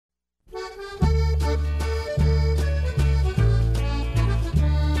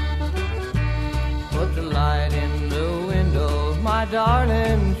my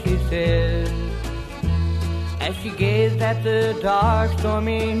darling, she said, as she gazed at the dark,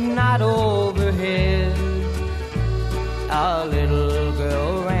 stormy night overhead. A little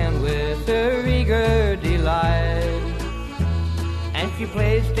girl ran with her eager delight, and she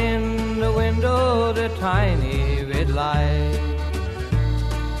placed in the window the tiny red light.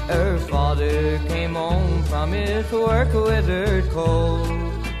 Her father came home from his work withered cold,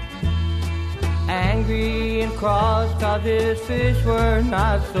 angry and cross 'cause his fish were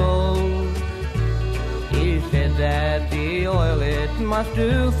not sold. He said that the oil it must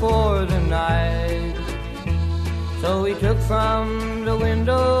do for the night, so he took from the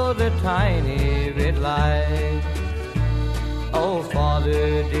window the tiny red light. Oh,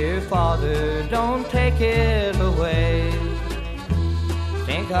 father, dear father, don't take it away.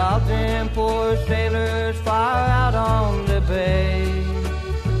 Think of them poor sailors far out on the bay.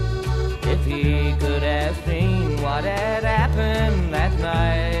 If he could have seen what had happened that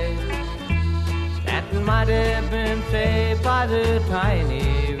night, that might have been saved by the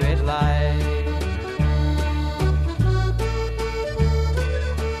tiny red light.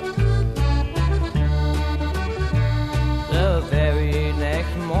 The very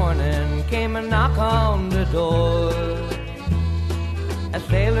next morning came a knock on the door. A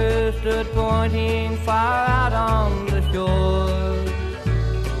sailor stood pointing far out on the shore.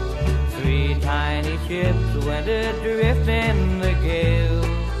 3 tiny ships went adrift in the gale.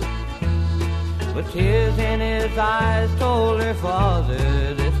 With tears in his eyes told her father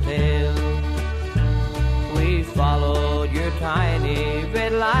this tale. We followed your tiny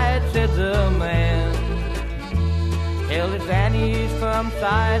red light, said the man, till it vanished from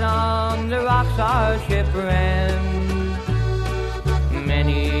sight on the rocks our ship ran.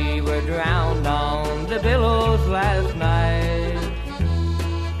 Many were drowned on the billows last night,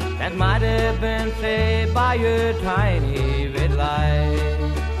 that might have been saved by your tiny red light.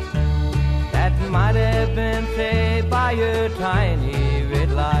 That might have been saved by your tiny